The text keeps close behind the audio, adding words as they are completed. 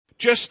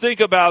Just think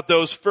about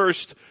those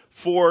first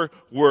 4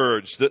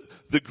 words.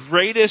 The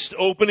greatest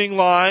opening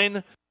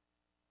line,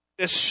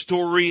 this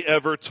story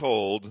ever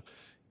told.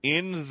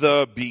 In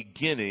the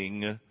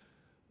beginning,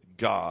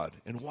 God.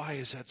 And why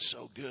is that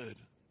so good?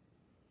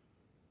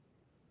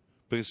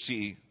 Because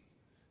see,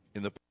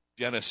 in the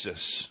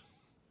Genesis,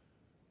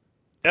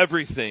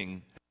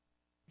 everything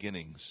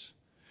beginnings.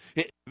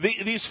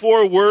 These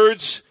 4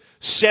 words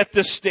set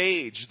the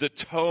stage, the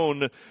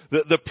tone,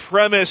 the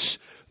premise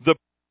of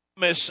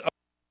the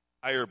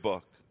entire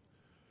book.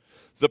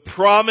 The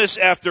promise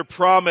after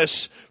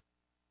promise,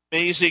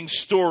 amazing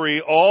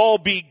story, all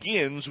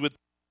begins with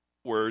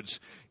the words,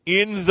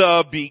 in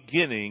the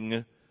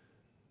beginning,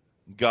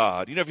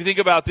 God. You know, if you think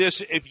about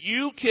this, if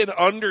you can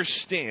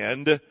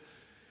understand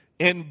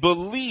and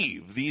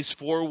believe these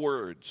 4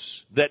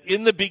 words, that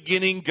in the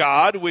beginning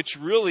God, which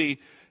really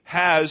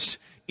has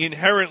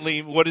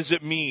inherently, what does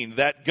it mean?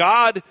 That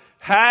God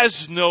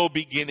has no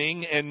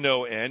beginning and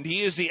no end.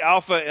 He is the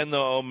Alpha and the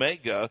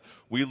Omega.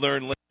 We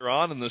learn later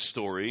on in the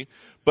story.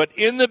 But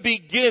in the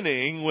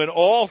beginning, when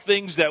all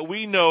things that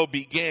we know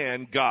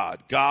began,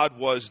 God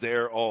was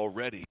there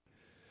already.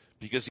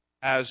 Because he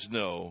has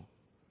no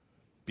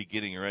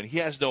beginning or end. He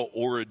has no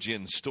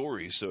origin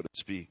story, so to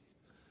speak.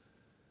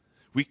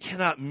 We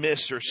cannot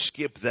miss or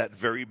skip that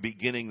very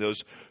beginning,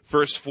 those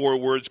first 4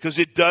 words, because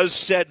it does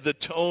set the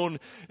tone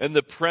and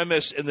the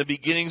premise and the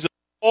beginnings of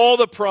all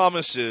the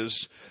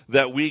promises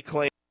that we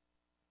claim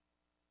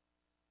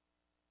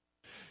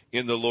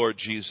in the Lord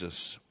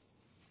Jesus.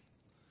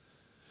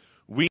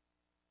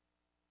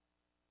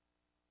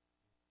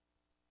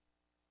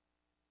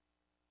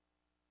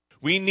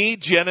 We need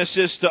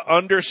Genesis to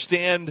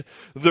understand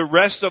the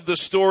rest of the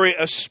story,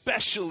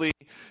 especially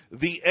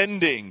the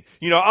ending.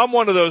 You know, I'm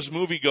one of those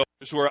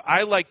moviegoers where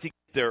I like to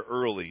get there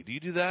early. Do you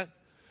do that?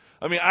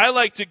 I mean, I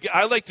like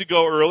to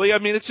go early. I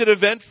mean, it's an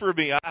event for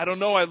me. I don't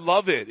know. I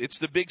love it. It's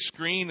the big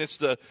screen. It's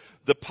the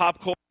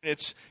popcorn.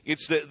 It's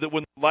the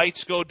when the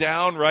lights go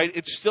down, right?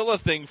 It's still a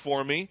thing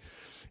for me.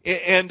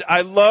 And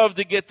I love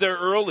to get there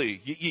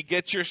early. You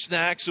get your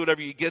snacks,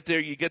 whatever. You get there,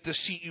 you get the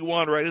seat you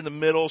want right in the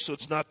middle, so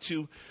it's not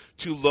too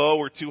low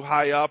or too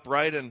high up,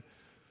 right? And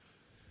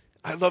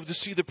I love to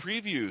see the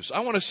previews. I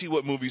want to see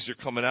what movies are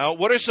coming out.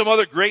 What are some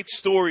other great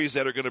stories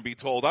that are going to be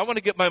told? I want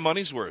to get my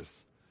money's worth.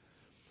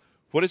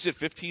 What is it,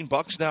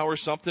 $15 now or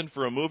something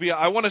for a movie?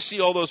 I want to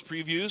see all those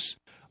previews.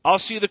 I'll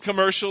see the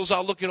commercials.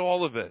 I'll look at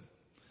all of it.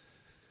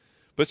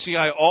 But see,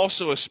 I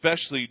also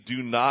especially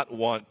do not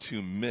want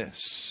to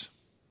miss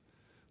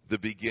the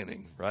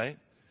beginning, right?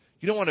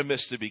 You don't want to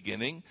miss the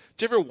beginning.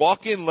 Do you ever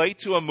walk in late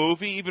to a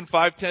movie, even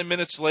 5-10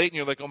 minutes late, and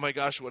you're like, oh my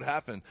gosh, what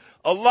happened?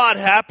 A lot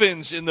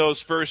happens in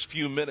those first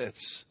few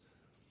minutes.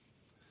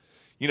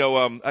 You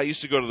know, I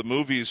used to go to the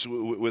movies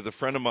with a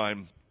friend of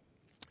mine,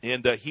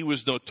 and he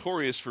was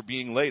notorious for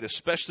being late,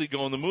 especially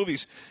going to the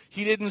movies.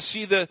 He didn't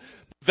see the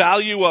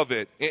value of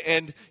it.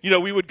 And you know,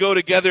 we would go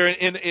together,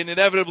 and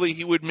inevitably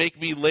he would make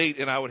me late,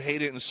 and I would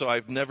hate it, and so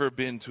I've never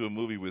been to a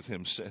movie with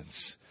him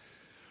since.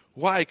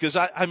 Why? Because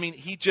I mean,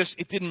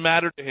 it didn't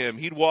matter to him.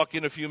 He'd walk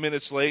in a few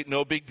minutes late,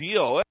 no big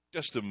deal. It's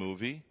just a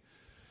movie.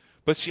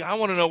 But see, I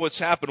want to know what's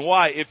happened.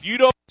 Why? If you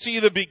don't see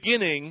the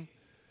beginning,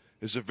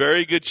 there's a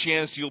very good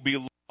chance you'll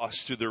be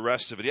lost through the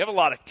rest of it. You have a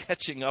lot of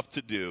catching up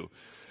to do.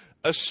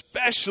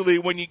 Especially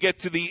when you get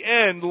to the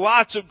end,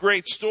 lots of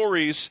great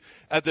stories.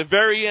 At the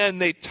very end,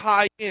 they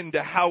tie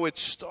into how it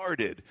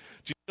started.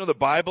 Do you know the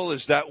Bible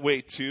is that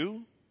way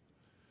too?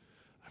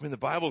 I mean, the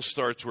Bible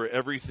starts where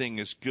everything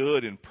is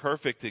good and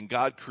perfect and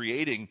God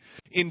creating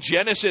in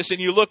Genesis. And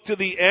you look to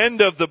the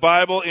end of the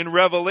Bible in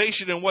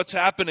Revelation and what's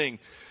happening.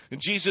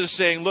 And Jesus is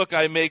saying, look,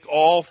 I make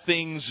all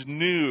things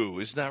new.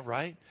 Isn't that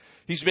right?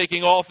 He's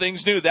making all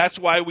things new. That's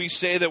why we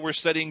say that we're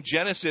studying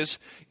Genesis.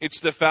 It's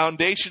the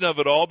foundation of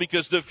it all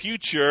because the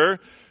future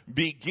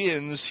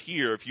begins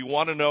here. If you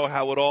want to know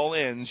how it all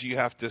ends, you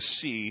have to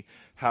see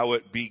how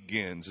it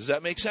begins. Does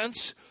that make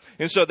sense?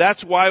 And so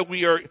that's why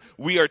we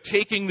are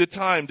taking the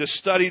time to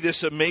study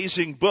this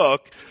amazing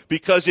book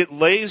because it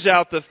lays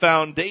out the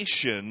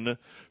foundation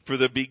for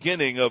the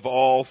beginning of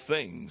all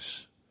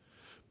things.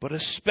 But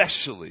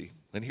especially,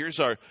 and here's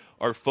our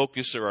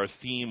focus or our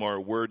theme, our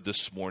word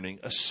this morning,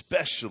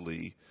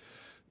 especially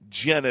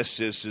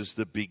Genesis is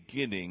the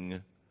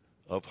beginning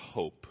of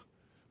hope.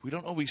 We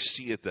don't always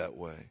see it that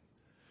way.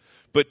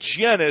 But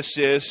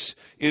Genesis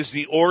is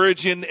the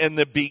origin and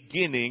the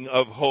beginning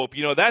of hope.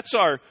 You know, that's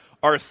our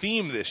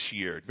theme this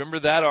year. Remember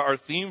that? Our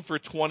theme for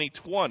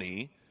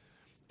 2020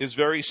 is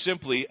very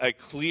simply a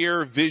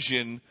clear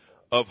vision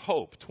of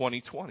hope,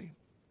 2020.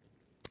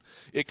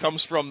 It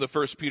comes from the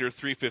 1 Peter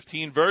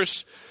 3:15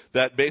 verse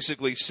that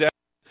basically says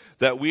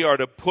that we are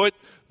to put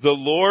the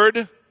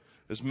Lord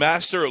as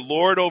Master,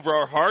 Lord over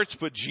our hearts,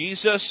 put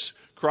Jesus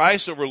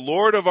Christ over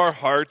Lord of our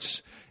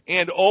hearts,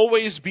 and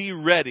always be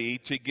ready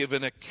to give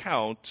an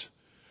account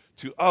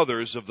to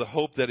others of the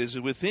hope that is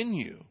within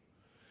you.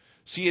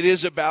 See, it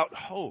is about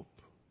hope.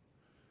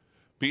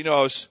 But you know,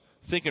 I was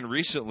thinking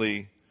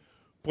recently,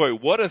 boy,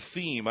 what a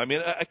theme. I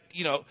mean,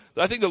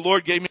 I think the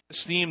Lord gave me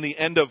this theme the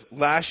end of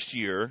last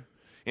year.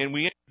 And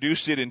we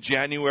introduced it in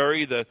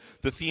January. The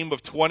theme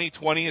of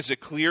 2020 is a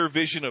clear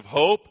vision of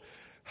hope.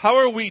 How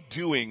are we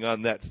doing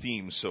on that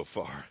theme so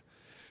far?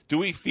 Do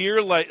we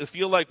feel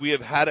like we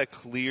have had a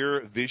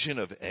clear vision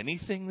of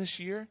anything this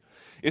year?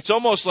 It's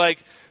almost like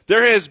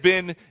there has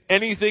been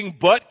anything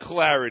but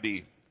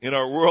clarity in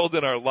our world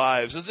and our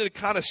lives. Doesn't it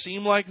kind of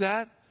seem like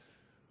that?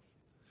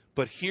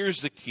 But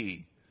here's the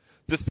key.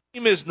 The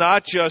theme is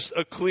not just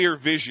a clear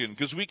vision,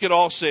 because we could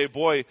all say,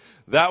 boy,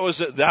 that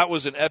was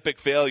an epic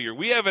failure.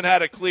 We haven't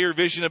had a clear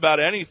vision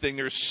about anything.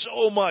 There's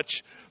so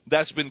much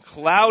that's been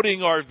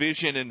clouding our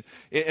vision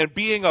and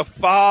being a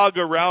fog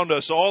around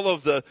us, all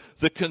of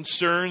the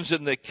concerns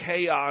and the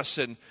chaos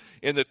and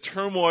the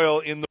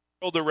turmoil in the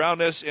world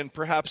around us and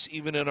perhaps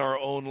even in our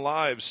own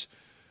lives.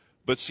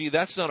 But see,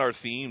 that's not our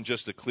theme,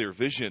 just a clear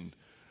vision.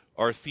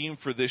 Our theme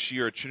for this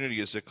year at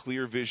Trinity is a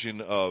clear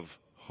vision of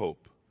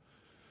hope.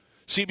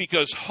 See,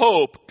 because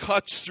hope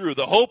cuts through,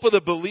 the hope of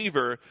the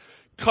believer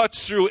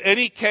cuts through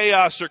any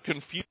chaos or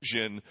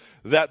confusion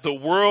that the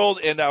world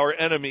and our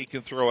enemy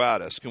can throw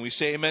at us. Can we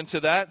say amen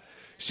to that?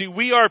 See,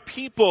 we are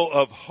people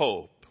of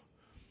hope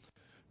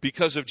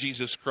because of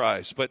Jesus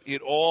Christ, but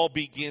it all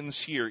begins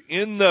here.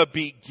 In the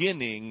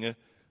beginning,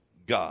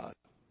 God.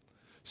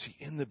 See,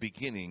 in the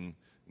beginning,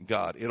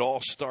 God. It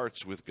all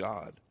starts with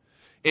God.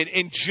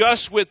 And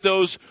just with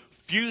those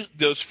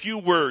few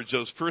words,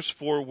 those first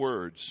 4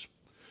 words,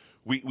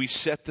 we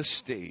set the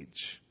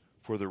stage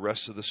for the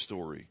rest of the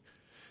story,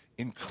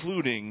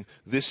 including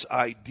this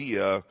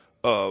idea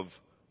of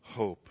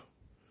hope.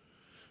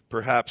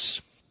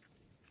 Perhaps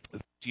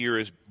this year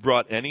has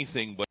brought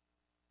anything but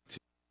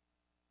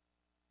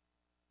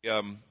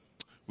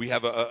we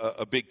have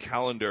a big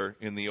calendar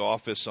in the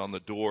office on the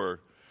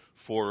door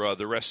for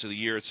the rest of the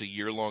year. It's a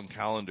year-long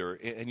calendar.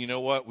 And you know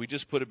what? We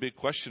just put a big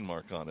question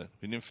mark on it.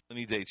 We didn't fill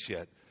any dates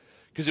yet.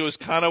 Because it was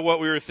kind of what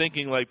we were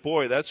thinking, like,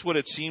 boy, that's what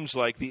it seems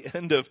like. The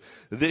end of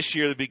this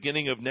year, the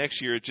beginning of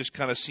next year, it just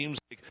kind of seems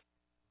like,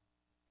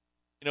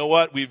 you know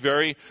what? We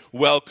very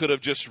well could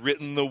have just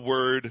written the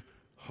word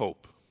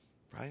hope,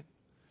 right?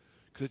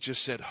 Could have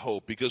just said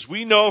hope. Because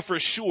we know for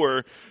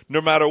sure,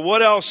 no matter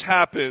what else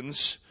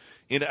happens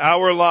in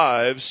our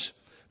lives,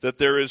 that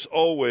there is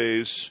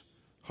always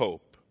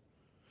hope.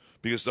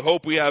 Because the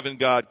hope we have in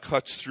God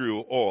cuts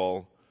through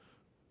all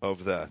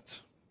of that.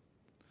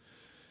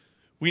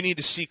 We need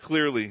to see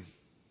clearly,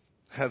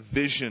 have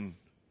vision,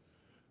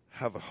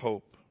 have a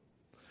hope.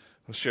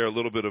 I'll share a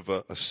little bit of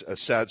a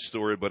sad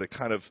story, but it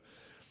kind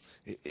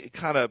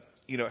of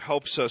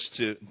helps us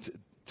to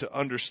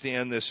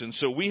understand this. And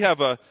so we have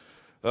a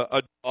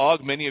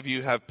dog. Many of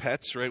you have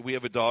pets, right? We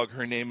have a dog.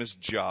 Her name is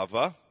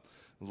Java,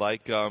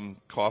 like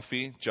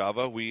coffee,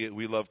 Java.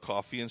 We love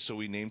coffee, and so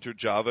we named her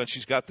Java. And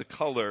she's got the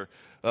color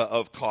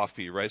of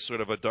coffee, right? Sort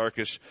of a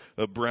darkish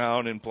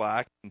brown and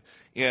black.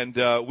 And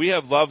we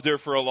have loved her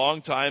for a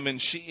long time,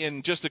 and she,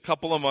 in just a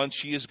couple of months,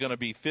 she is going to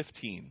be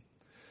 15.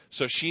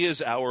 So she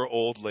is our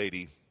old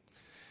lady.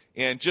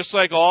 And just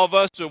like all of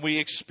us, when we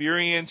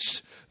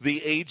experience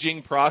the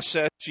aging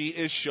process, she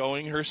is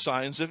showing her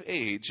signs of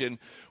age. And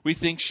we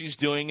think she's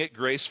doing it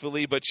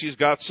gracefully, but she's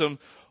got some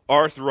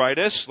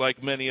arthritis,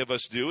 like many of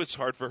us do. It's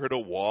hard for her to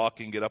walk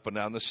and get up and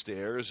down the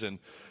stairs. And,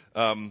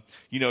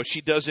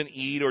 she doesn't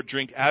eat or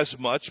drink as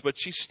much, but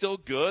she's still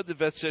good. The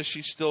vet says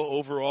she's still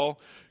overall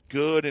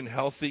good and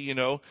healthy,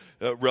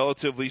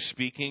 relatively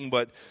speaking.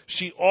 But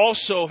she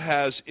also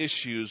has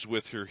issues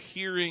with her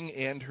hearing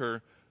and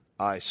her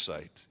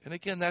eyesight. And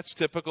again, that's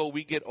typical.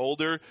 We get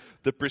older.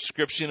 The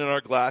prescription in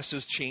our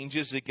glasses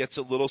changes. It gets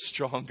a little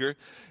stronger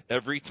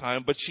every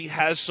time. But she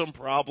has some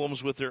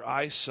problems with her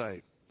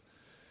eyesight.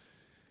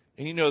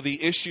 And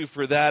the issue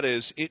for that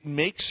is it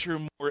makes her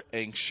more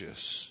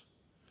anxious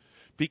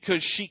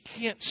because she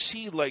can't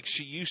see like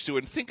she used to.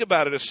 And think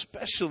about it,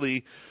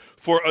 especially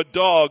for a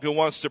dog who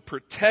wants to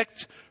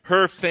protect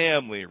her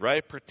family,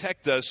 right?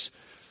 Protect us.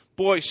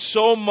 Boy,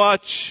 so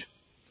much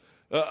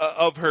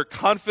of her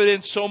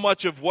confidence, so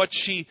much of what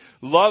she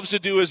loves to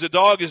do as a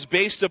dog is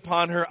based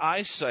upon her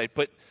eyesight.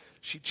 But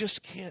she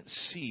just can't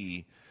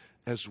see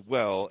as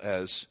well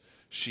as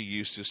she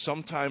used to.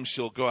 Sometimes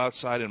she'll go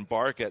outside and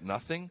bark at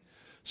nothing.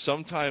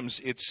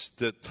 Sometimes it's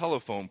the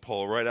telephone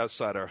pole right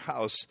outside our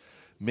house.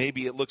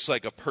 Maybe it looks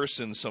like a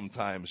person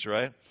sometimes,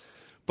 right?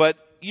 But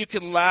you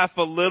can laugh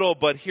a little,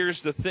 but here's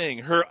the thing.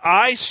 Her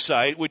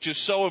eyesight, which is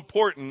so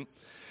important,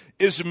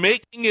 is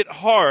making it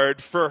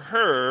hard for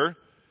her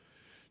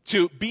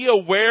to be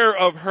aware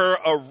of her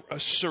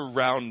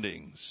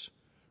surroundings,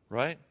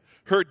 right?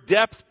 Her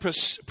depth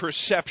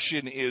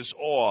perception is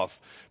off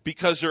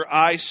because her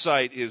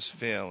eyesight is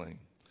failing.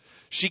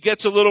 She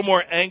gets a little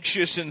more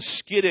anxious and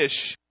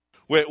skittish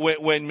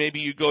when maybe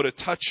you go to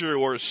touch her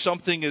or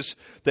something is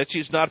that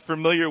she's not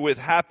familiar with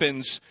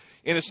happens.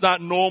 And it's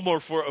not normal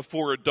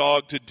for a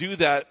dog to do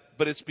that,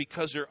 but it's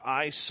because her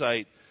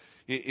eyesight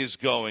is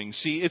going.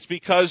 See, it's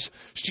because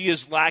she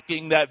is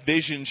lacking that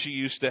vision she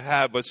used to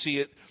have. But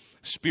see,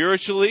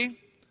 spiritually,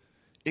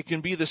 it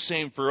can be the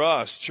same for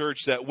us,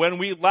 church, that when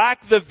we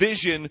lack the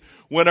vision,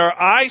 when our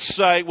eyes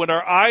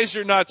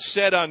are not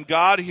set on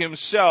God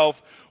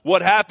Himself,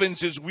 what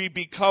happens is we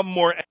become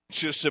more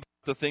anxious about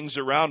the things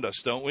around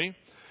us, don't we?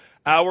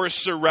 Our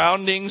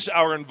surroundings,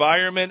 our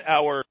environment,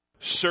 our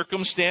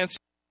circumstances,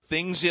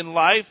 things in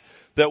life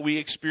that we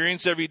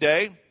experience every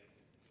day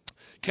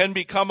can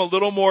become a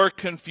little more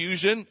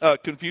confusing, a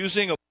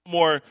little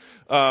more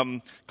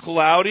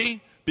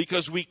cloudy,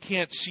 because we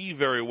can't see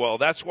very well.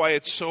 That's why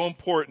it's so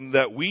important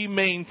that we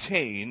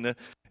maintain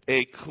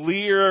a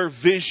clear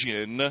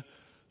vision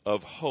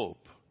of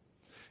hope.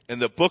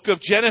 And the book of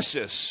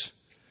Genesis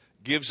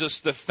gives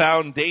us the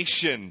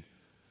foundation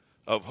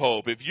of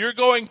hope. If you're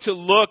going to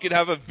look and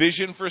have a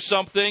vision for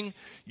something,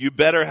 you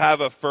better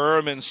have a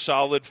firm and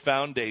solid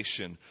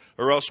foundation,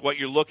 or else what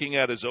you're looking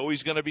at is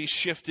always going to be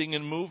shifting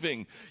and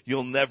moving.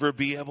 You'll never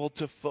be able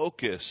to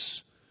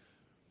focus.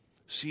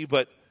 See,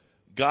 but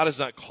God has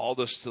not called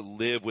us to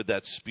live with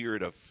that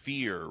spirit of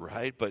fear,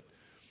 right?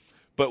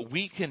 But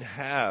we can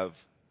have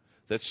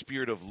that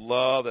spirit of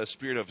love, that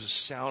spirit of a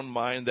sound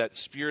mind, that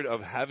spirit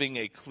of having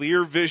a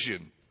clear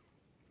vision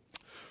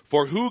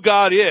for who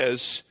God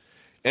is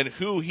and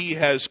who He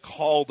has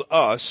called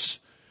us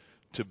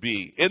to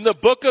be. In the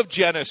book of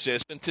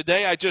Genesis, and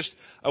today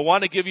I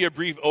want to give you a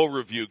brief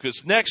overview,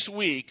 because next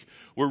week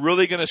we're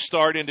really going to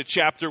start into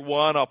chapter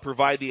 1. I'll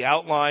provide the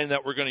outline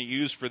that we're going to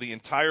use for the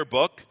entire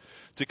book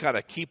to kind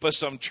of keep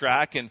us on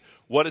track and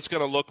what it's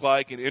going to look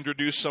like, and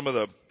introduce some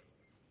of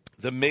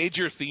the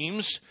major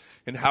themes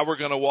and how we're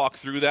going to walk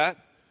through that.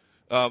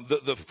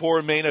 The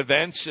four main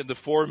events and the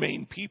four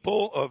main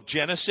people of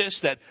Genesis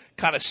that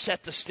kind of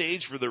set the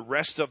stage for the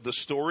rest of the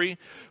story.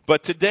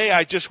 But today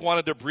I just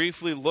wanted to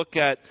briefly look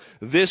at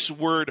this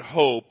word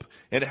hope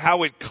and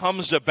how it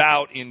comes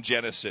about in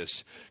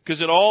Genesis, because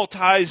it all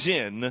ties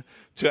in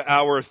to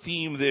our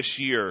theme this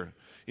year,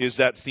 is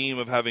that theme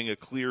of having a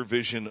clear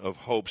vision of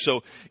hope.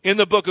 So in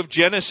the book of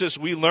Genesis,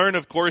 we learn,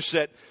 of course,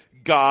 that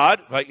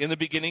God, right, in the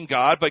beginning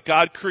God, but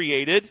God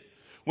created.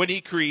 When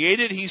He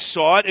created, He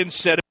saw it and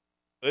said it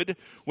was good.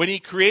 When He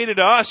created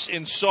us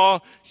and saw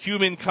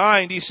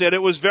humankind, He said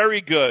it was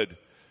very good.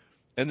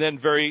 And then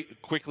very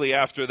quickly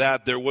after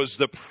that, there was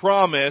the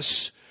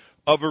promise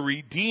of a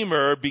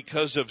Redeemer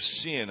because of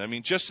sin. I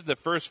mean, just in the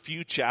first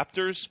few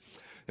chapters,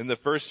 in the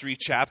first 3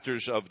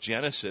 chapters of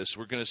Genesis,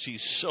 we're going to see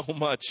so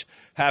much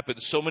happen,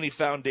 so many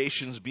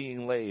foundations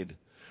being laid.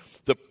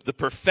 The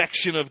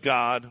perfection of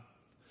God,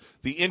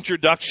 the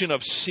introduction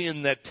of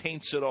sin that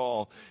taints it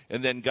all,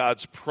 and then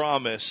God's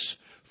promise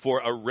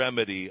for a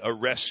remedy, a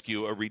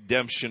rescue, a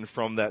redemption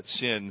from that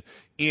sin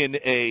in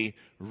a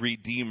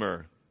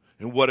Redeemer.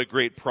 And what a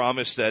great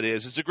promise that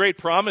is. It's a great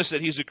promise that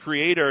He's a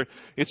creator.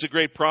 It's a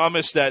great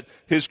promise that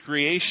His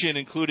creation,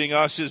 including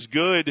us, is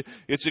good.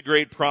 It's a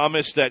great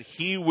promise that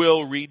He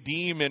will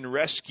redeem and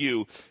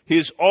rescue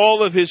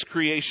all of His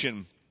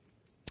creation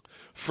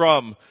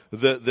from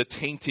the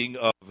tainting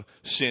of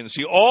sin.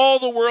 See, all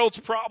the world's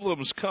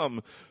problems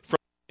come from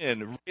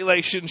sin.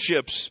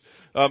 Relationships,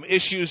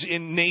 issues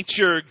in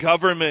nature,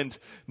 government,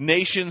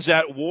 nations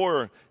at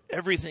war.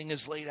 Everything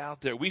is laid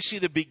out there. We see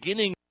the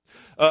beginning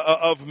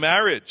of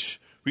marriage.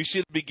 We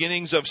see the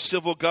beginnings of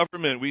civil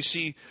government. We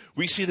see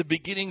the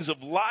beginnings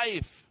of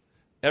life.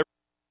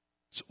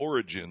 Its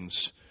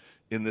origins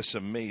in this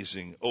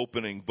amazing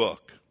opening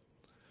book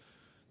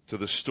to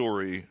the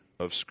story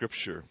of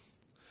Scripture.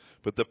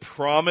 But the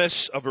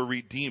promise of a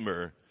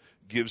Redeemer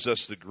gives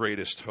us the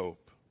greatest hope.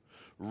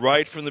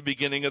 Right from the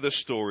beginning of the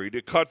story,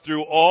 to cut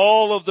through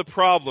all of the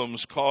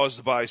problems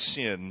caused by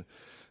sin,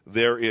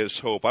 there is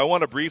hope. I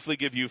want to briefly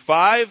give you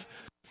 5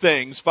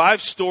 things,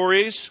 5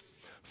 stories,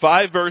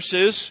 5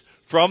 verses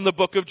from the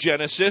book of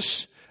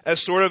Genesis as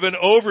sort of an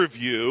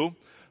overview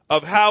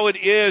of how it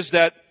is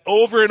that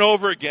over and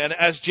over again,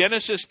 as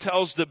Genesis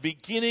tells the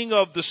beginning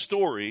of the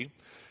story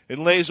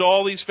and lays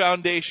all these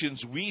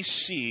foundations, we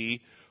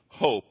see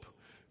hope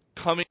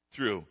coming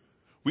through.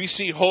 We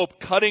see hope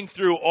cutting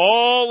through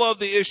all of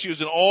the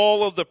issues and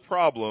all of the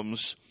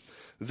problems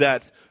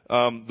that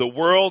the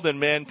world and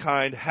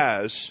mankind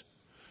has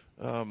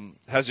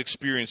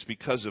experienced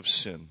because of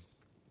sin.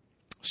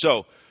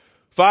 So,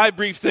 5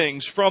 brief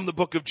things from the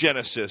book of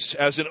Genesis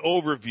as an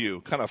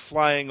overview, kind of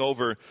flying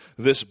over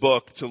this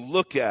book to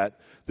look at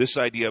this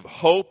idea of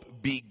hope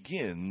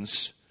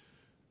begins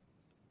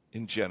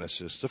in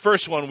Genesis. The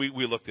first one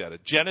we looked at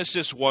it,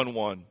 Genesis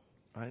 1:1,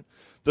 right?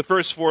 The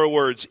first 4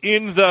 words,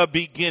 in the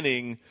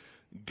beginning,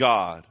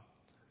 God.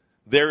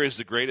 There is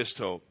the greatest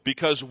hope,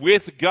 because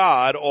with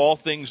God, all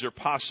things are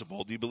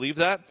possible. Do you believe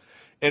that?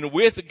 And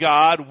with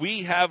God,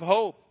 we have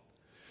hope.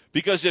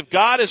 Because if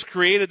God has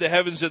created the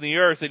heavens and the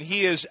earth, and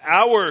He is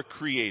our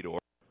creator,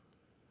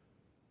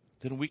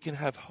 then we can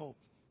have hope.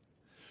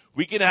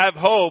 We can have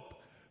hope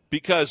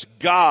because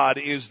God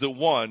is the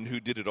one who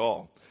did it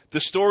all.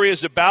 The story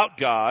is about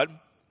God.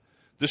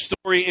 The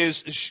story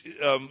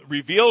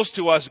reveals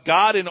to us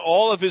God in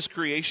all of His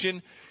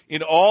creation,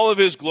 in all of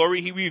His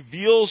glory. He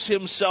reveals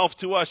Himself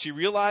to us. You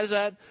realize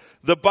that?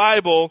 The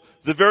Bible,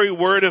 the very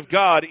Word of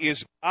God,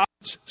 is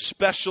God's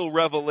special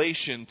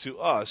revelation to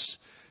us,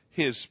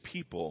 His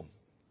people.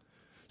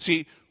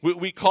 See,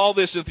 we call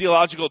this in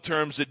theological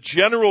terms the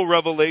general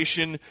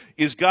revelation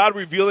is God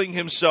revealing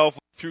himself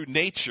through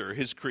nature,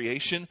 his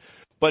creation,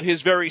 but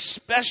his very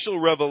special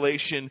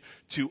revelation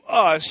to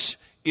us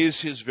is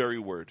his very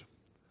word,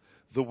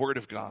 the word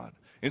of God.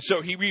 And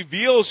so he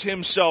reveals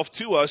himself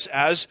to us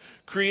as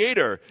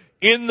creator.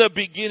 In the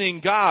beginning,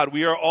 God.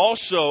 We are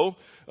also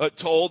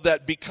told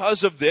that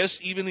because of this,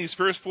 even these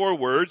first four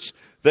words,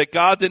 that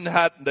God did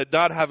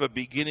not have a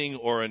beginning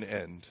or an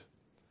end.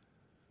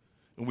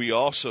 And we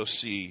also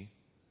see,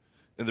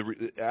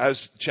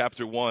 as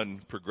chapter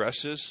 1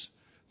 progresses,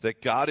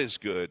 that God is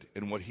good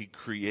and what he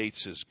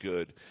creates is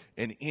good.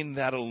 And in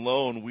that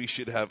alone, we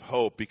should have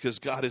hope because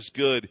God is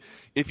good.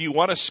 If you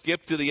want to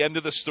skip to the end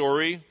of the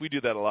story, we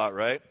do that a lot,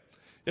 right?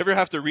 You ever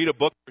have to read a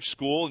book for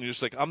school and you're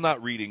just like, I'm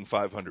not reading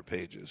 500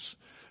 pages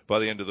by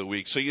the end of the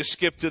week. So you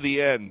skip to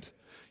the end.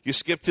 You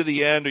skip to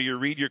the end or you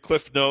read your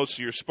Cliff Notes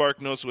or your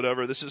Spark Notes,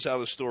 whatever. This is how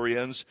the story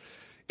ends.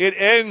 It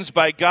ends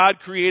by God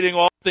creating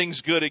all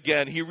things good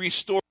again. He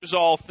restores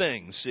all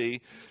things,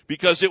 see?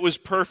 Because it was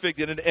perfect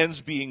and it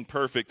ends being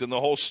perfect. And the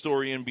whole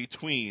story in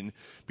between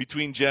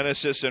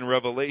Genesis and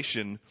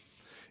Revelation,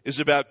 is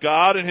about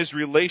God and his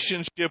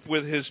relationship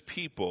with his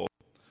people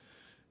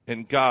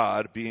and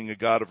God being a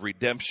God of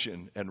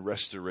redemption and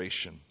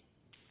restoration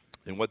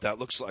and what that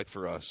looks like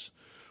for us.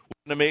 What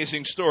an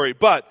amazing story.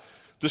 But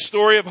the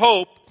story of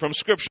hope from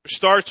Scripture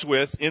starts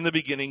with, in the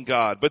beginning,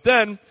 God. But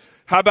then,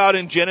 how about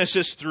in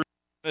Genesis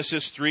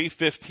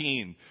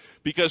 3:15?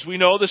 Because we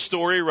know the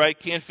story, right?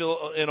 Can't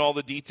fill in all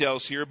the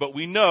details here, but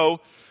we know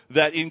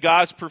that in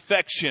God's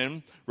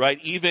perfection, right,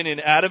 even in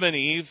Adam and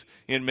Eve,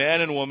 in man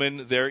and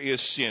woman, there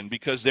is sin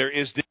because there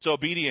is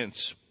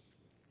disobedience.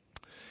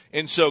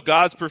 And so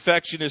God's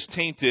perfection is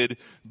tainted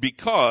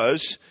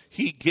because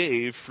he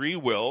gave free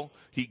will.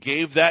 He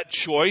gave that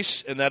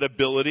choice and that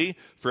ability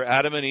for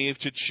Adam and Eve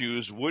to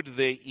choose, would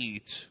they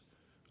eat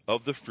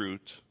of the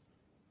fruit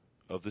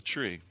of the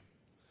tree?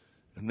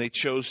 And they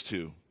chose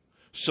to.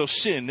 So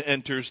sin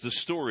enters the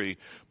story.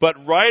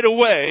 But right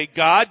away,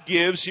 God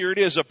gives, here it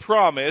is, a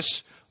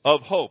promise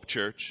of hope,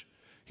 church.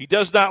 He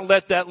does not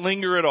let that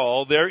linger at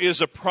all. There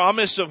is a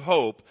promise of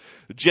hope.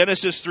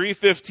 Genesis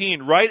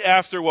 3:15, right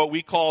after what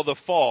we call the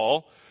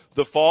fall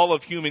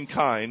of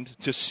humankind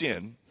to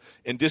sin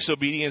and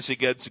disobedience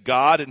against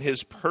God and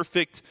his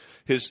perfect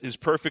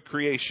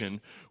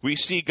creation, we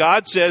see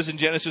God says in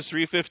Genesis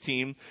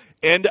 3:15,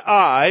 and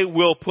I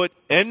will put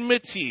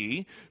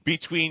enmity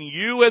between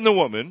you and the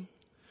woman,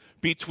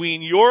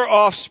 between your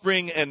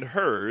offspring and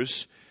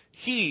hers.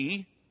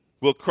 He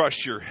will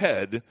crush your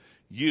head,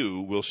 you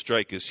will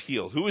strike his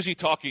heel. Who is he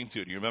talking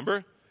to? Do you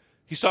remember?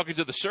 He's talking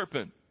to the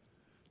serpent,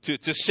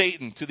 to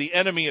Satan, to the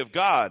enemy of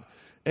God.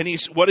 And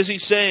what is he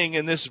saying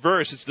in this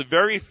verse? It's the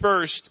very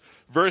first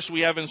verse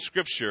we have in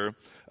Scripture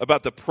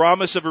about the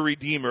promise of a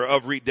Redeemer,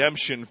 of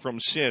redemption from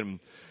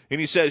sin. And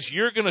he says,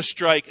 you're going to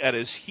strike at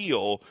his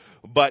heel,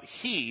 but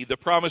he, the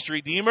promised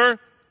Redeemer,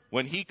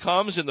 when he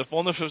comes in the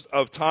fullness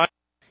of time,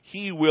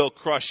 he will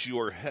crush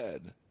your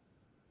head.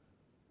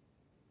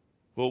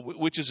 Well,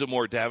 which is a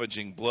more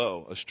damaging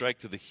blow, a strike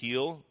to the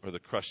heel or the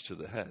crush to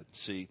the head?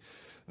 See,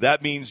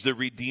 that means the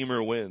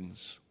Redeemer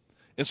wins.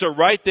 And so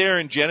right there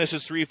in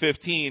Genesis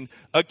 3:15,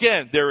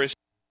 again, there is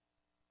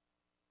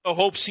no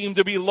hope seemed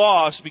to be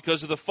lost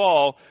because of the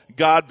fall.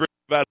 God brings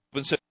about hope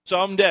and says,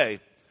 someday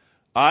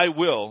I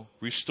will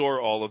restore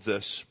all of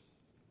this.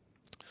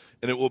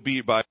 And it will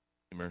be by the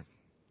Redeemer.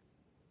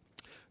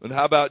 And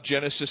how about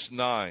Genesis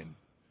 9?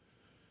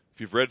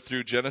 If you've read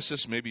through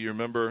Genesis, maybe you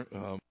remember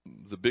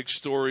the big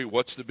story,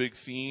 what's the big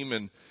theme,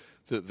 and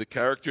the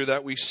character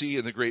that we see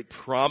and the great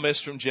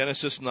promise from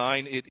Genesis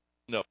 9.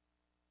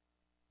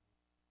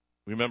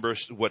 Remember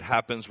what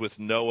happens with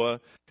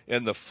Noah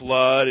and the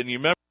flood. And you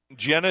remember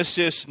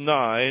Genesis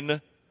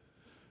 9,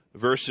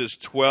 verses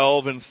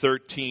 12 and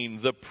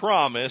 13, the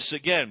promise,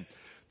 again,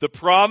 the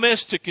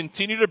promise to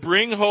continue to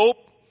bring hope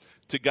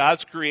to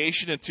God's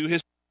creation and to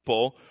his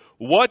people.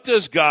 What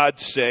does God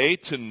say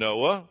to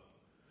Noah?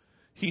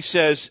 He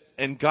says,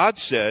 and God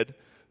said,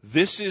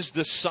 this is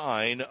the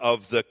sign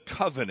of the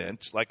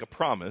covenant, like a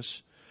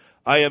promise,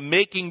 I am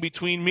making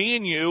between me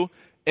and you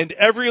and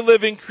every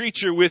living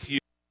creature with you.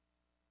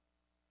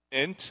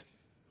 And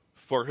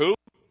for who?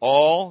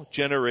 All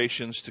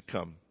generations to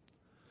come.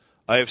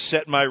 I have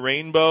set my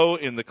rainbow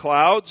in the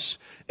clouds,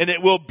 and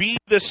it will be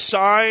the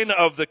sign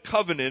of the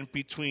covenant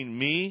between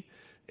me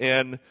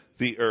and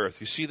the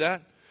earth. You see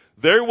that?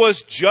 There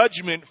was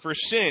judgment for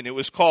sin. It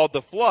was called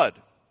the flood.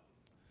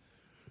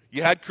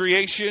 You had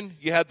creation,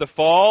 you had the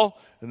fall,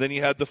 and then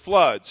you had the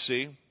flood,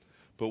 see?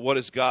 But what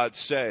does God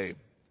say?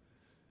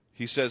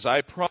 He says,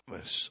 I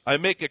promise, I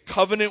make a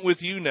covenant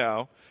with you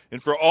now,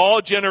 and for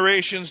all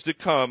generations to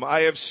come,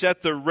 I have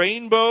set the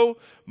rainbow,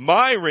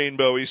 my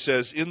rainbow, he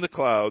says, in the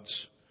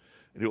clouds,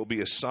 and it will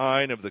be a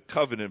sign of the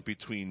covenant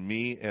between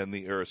me and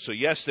the earth. So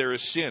yes, there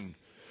is sin,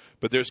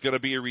 but there's going to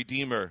be a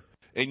Redeemer.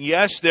 And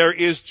yes, there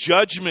is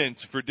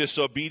judgment for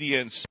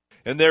disobedience.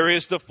 And there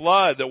is the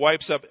flood that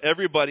wipes up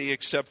everybody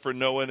except for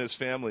Noah and his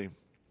family.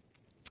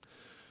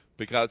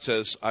 But God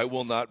says, I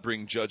will not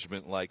bring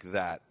judgment like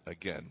that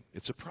again.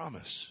 It's a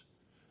promise.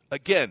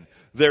 Again,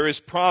 there is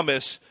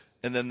promise,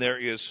 and then there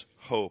is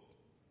hope.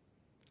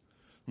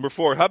 Number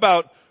 4, how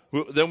about,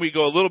 then we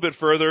go a little bit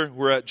further.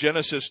 We're at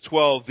Genesis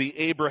 12, the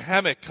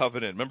Abrahamic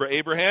covenant. Remember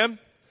Abraham?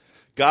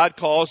 God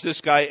calls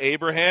this guy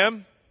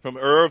Abraham from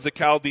Ur of the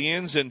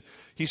Chaldeans, and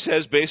he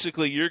says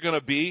basically you're going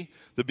to be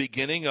the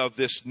beginning of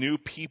this new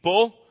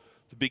people,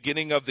 the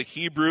beginning of the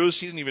Hebrews.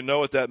 He didn't even know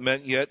what that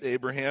meant yet,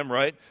 Abraham,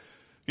 right?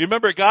 You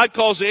remember God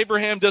calls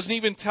Abraham, doesn't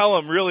even tell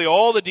him really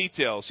all the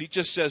details. He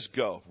just says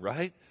go,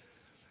 right?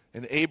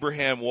 And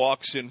Abraham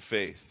walks in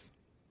faith.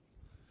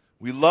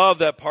 We love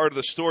that part of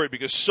the story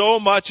because so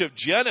much of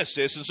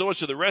Genesis and so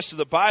much of the rest of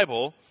the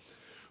Bible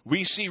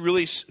we see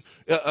really,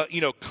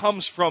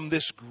 comes from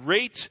this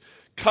great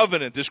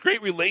covenant, this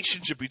great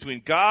relationship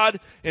between God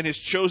and his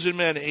chosen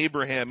man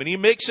Abraham. And he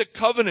makes a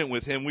covenant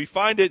with him. We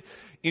find it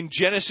in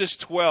Genesis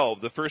 12,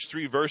 the first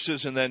 3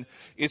 verses, and then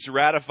it's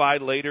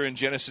ratified later in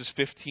Genesis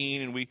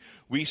 15. And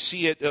we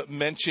see it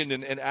mentioned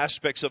and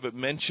aspects of it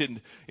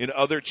mentioned in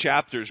other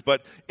chapters.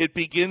 But it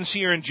begins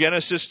here in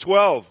Genesis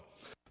 12.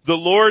 The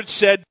Lord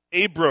said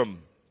to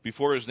Abram,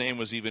 before his name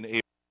was even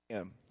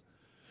Abraham,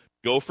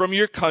 go from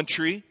your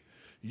country,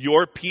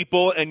 your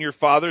people, and your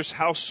father's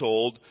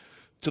household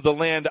to the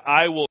land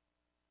I will.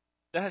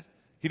 That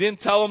he didn't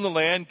tell him the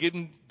land,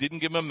 didn't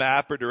give him a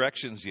map or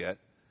directions yet.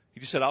 He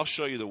just said, I'll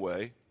show you the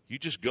way. You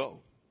just go.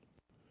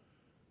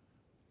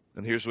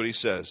 And here's what he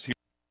says.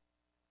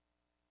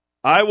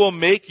 I will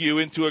make you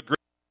into a great.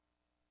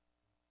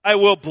 I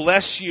will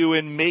bless you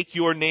and make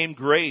your name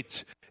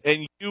great,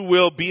 and you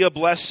will be a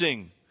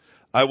blessing.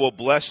 I will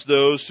bless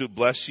those who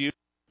bless you,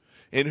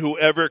 and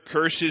whoever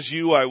curses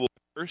you, I will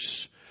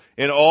curse,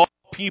 and all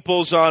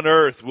peoples on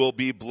earth will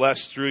be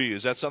blessed through you.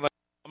 Does that sound like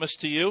a promise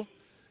to you?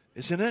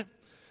 Isn't it?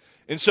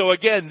 And so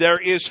again, there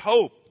is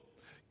hope.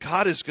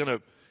 God is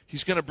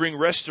He's going to bring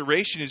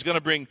restoration. He's going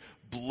to bring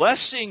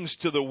blessings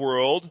to the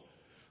world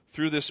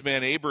through this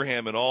man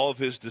Abraham and all of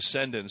his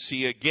descendants.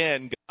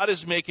 God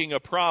is making a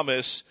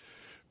promise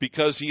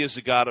because he is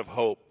a God of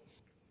hope.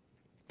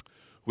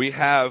 We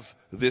have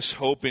this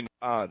hope in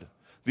God.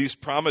 These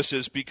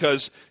promises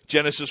because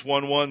Genesis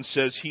 1:1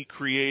 says he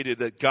created,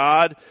 that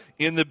God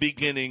in the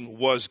beginning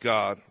was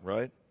God,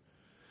 right?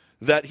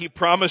 That he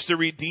promised a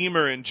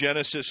redeemer in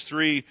Genesis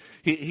 3.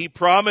 He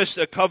promised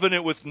a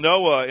covenant with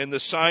Noah, and the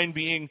sign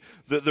being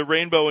the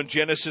rainbow in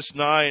Genesis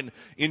 9.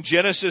 In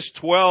Genesis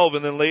 12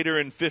 and then later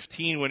in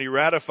 15 when he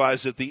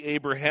ratifies it, the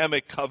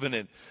Abrahamic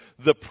covenant,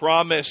 the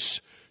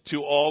promise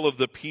to all of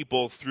the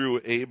people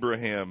through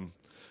Abraham.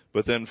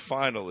 But then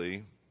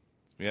finally,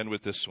 we end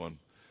with this one.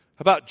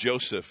 How about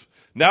Joseph?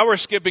 Now we're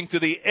skipping to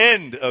the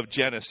end of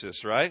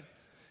Genesis, right?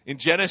 In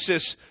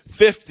Genesis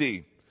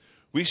 50,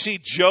 we see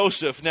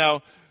Joseph.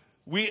 Now,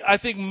 I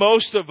think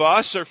most of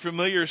us are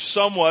familiar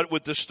somewhat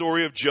with the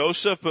story of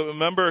Joseph, but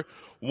remember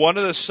one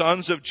of the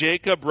sons of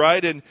Jacob,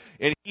 right? And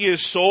he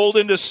is sold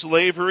into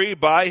slavery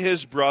by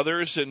his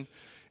brothers, and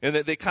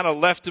they kind of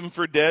left him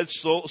for dead,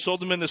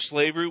 sold him into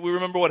slavery. We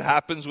remember what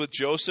happens with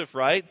Joseph,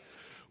 right?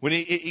 When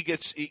he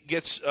gets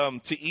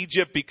to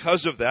Egypt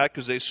because of that,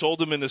 because they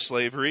sold him into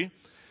slavery.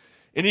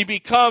 And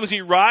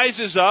he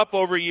rises up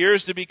over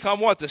years to become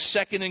what? The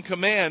second in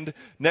command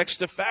next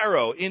to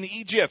Pharaoh in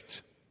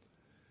Egypt.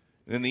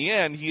 And in the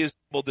end, he is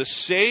able to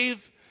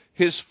save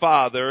his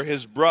father,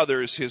 his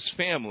brothers, his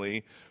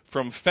family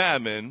from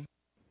famine.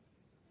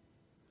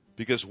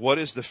 Because what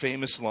is the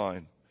famous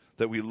line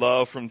that we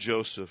love from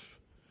Joseph?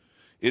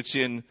 It's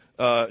in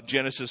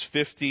Genesis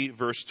 50,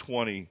 verse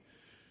 20.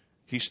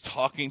 He's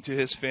talking to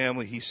his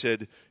family. He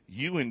said,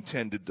 you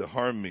intended to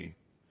harm me,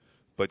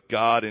 but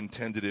God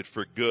intended it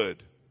for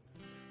good,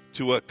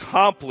 to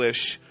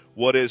accomplish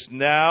what is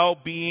now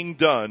being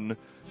done,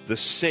 the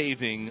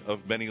saving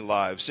of many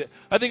lives.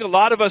 I think a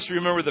lot of us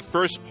remember the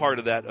first part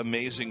of that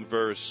amazing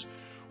verse.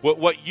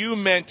 What you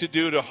meant to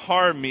do to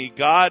harm me,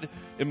 God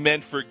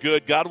meant for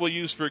good. God will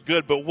use for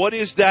good. But what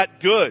is that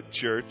good,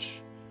 church?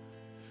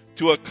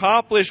 To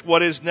accomplish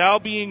what is now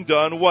being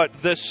done,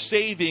 what? The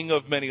saving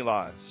of many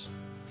lives.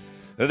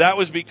 Now that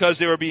was because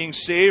they were being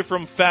saved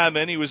from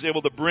famine. He was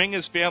able to bring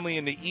his family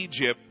into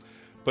Egypt.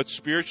 But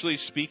spiritually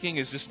speaking,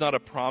 is this not a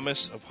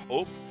promise of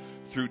hope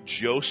through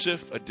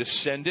Joseph, a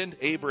descendant,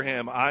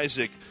 Abraham,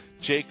 Isaac,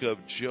 Jacob,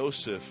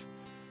 Joseph,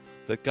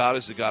 that God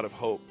is the God of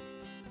hope,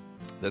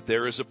 that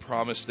there is a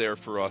promise there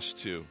for us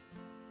too.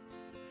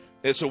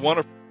 It's a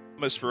wonderful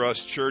promise for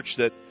us, church,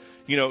 that,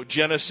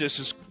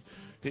 Genesis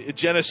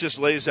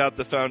lays out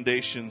the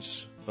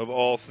foundations of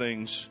all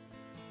things.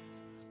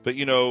 But,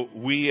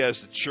 we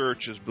as the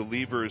church, as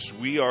believers,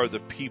 we are the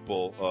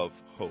people of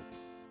hope.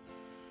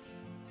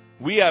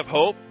 We have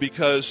hope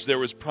because there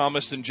was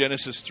promised in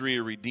Genesis 3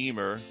 a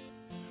Redeemer.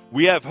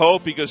 We have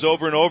hope because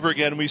over and over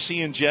again we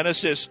see in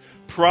Genesis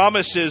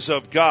promises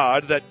of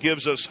God that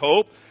gives us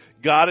hope.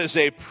 God is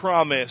a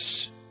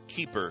promise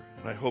keeper,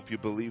 and I hope you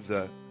believe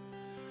that.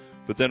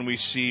 But then we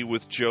see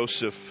with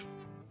Joseph,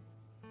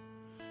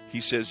 he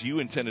says, you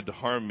intended to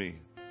harm me,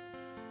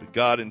 but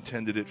God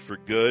intended it for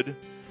good.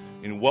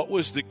 And what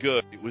was the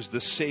good? It was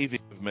the saving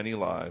of many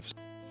lives.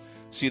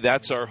 See,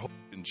 that's our hope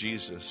in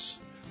Jesus.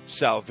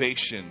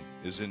 Salvation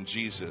is in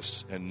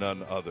Jesus and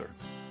none other.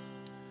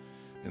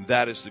 And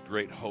that is the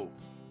great hope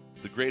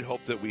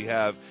that we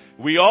have.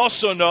 We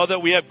also know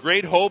that we have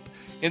great hope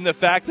in the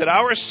fact that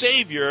our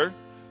Savior,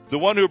 the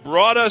one who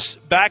brought us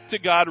back to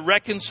God,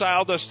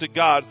 reconciled us to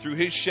God through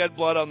his shed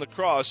blood on the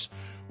cross,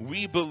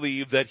 we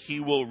believe that he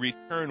will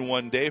return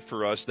one day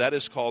for us. That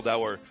is called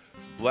our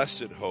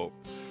blessed hope.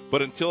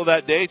 But until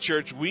that day,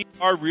 church, we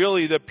are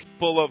really the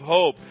people of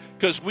hope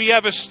because we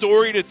have a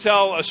story to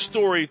tell, a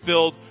story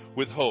filled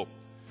with hope.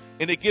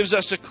 And it gives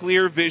us a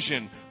clear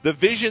vision. The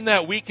vision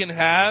that we can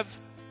have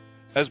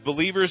as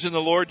believers in the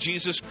Lord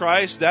Jesus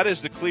Christ, that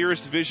is the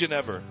clearest vision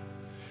ever.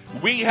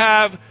 We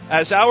have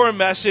as our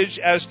message,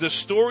 as the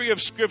story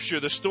of Scripture,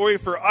 the story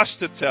for us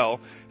to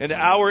tell, and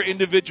our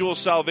individual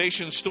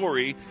salvation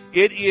story,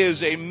 it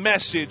is a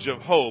message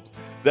of hope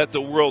that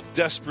the world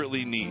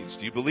desperately needs.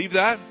 Do you believe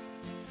that?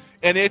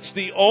 And it's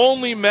the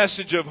only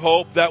message of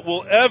hope that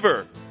will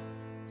ever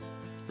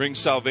bring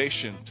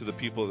salvation to the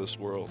people of this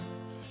world.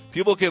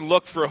 People can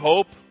look for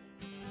hope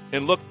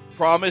and look for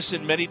promise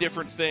in many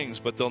different things,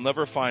 but they'll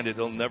never find it.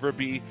 It'll never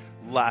be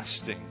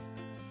lasting.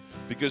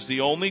 Because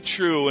the only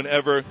true and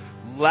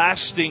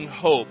everlasting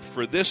hope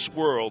for this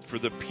world, for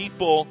the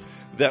people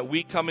that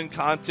we come in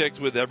contact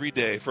with every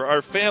day, for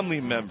our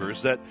family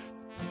members that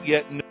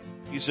yet know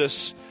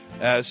Jesus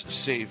as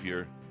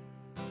Savior,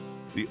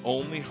 the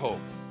only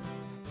hope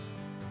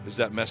is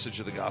that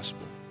message of the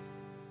gospel.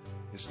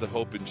 It's the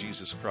hope in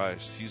Jesus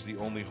Christ. He's the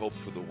only hope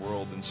for the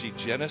world. And see,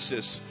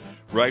 Genesis,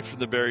 right from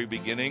the very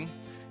beginning,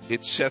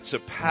 it sets a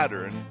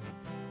pattern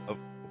of hope.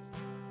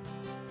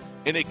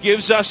 And it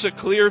gives us a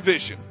clear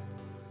vision.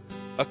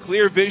 A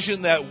clear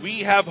vision that we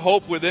have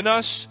hope within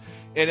us.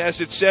 And as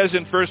it says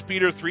in 1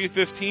 Peter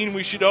 3:15,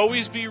 we should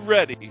always be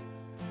ready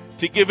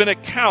to give an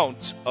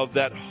account of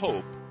that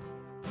hope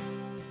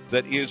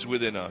that is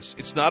within us.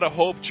 It's not a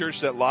hope,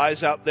 church, that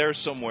lies out there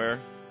somewhere.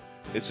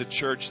 It's a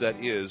church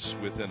that is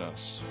within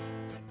us.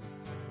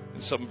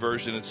 In some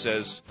version it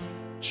says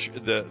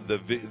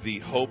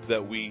the hope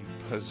that we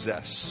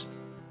possess.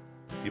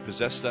 You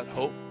possess that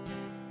hope?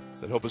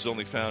 That hope is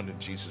only found in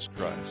Jesus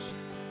Christ.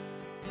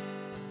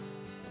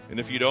 And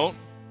if you don't,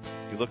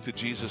 you look to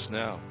Jesus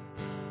now.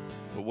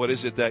 But what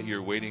is it that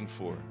you're waiting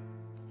for?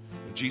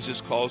 When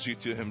Jesus calls you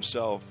to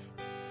himself,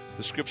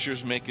 the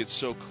scriptures make it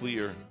so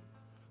clear,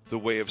 the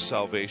way of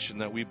salvation,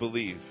 that we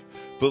believe.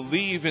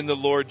 Believe in the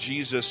Lord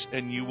Jesus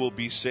and you will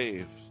be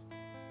saved.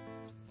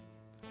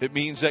 It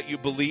means that you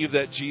believe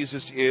that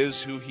Jesus is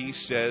who he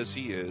says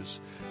he is,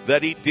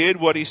 that he did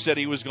what he said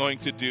he was going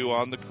to do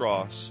on the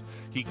cross.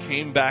 He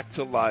came back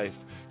to life.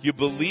 You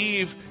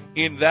believe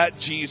in that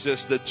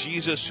Jesus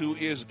who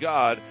is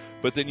God,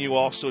 but then you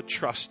also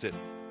trust it.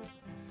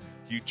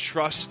 You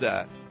trust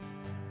that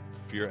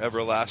for your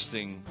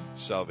everlasting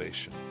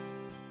salvation.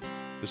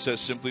 It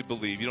says simply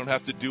believe. You don't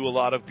have to do a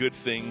lot of good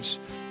things.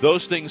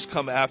 Those things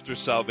come after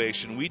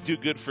salvation. We do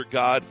good for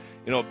God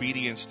in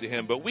obedience to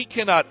him, but we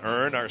cannot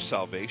earn our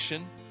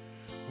salvation.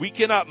 We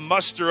cannot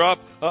muster up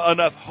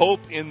enough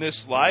hope in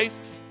this life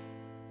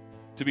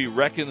to be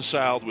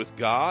reconciled with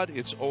God.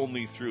 It's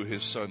only through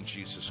his Son,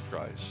 Jesus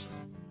Christ.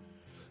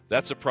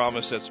 That's a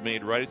promise that's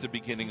made right at the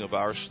beginning of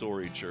our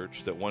story,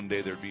 church, that one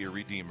day there'd be a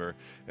Redeemer,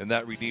 and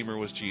that Redeemer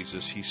was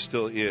Jesus. He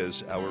still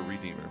is our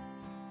Redeemer,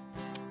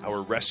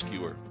 our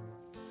rescuer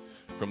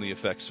from the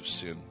effects of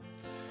sin.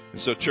 And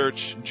so,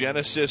 church,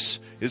 Genesis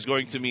is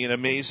going to be an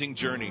amazing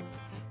journey.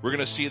 We're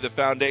going to see the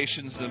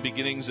foundations and the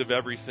beginnings of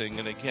everything.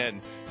 And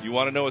again, you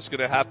want to know what's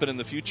going to happen in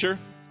the future?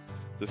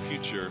 The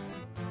future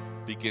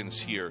begins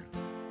here.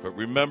 But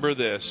remember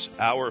this,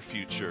 our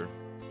future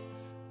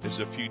is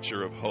a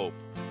future of hope.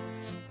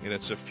 And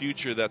it's a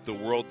future that the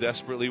world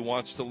desperately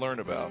wants to learn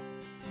about.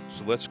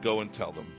 So let's go and tell them.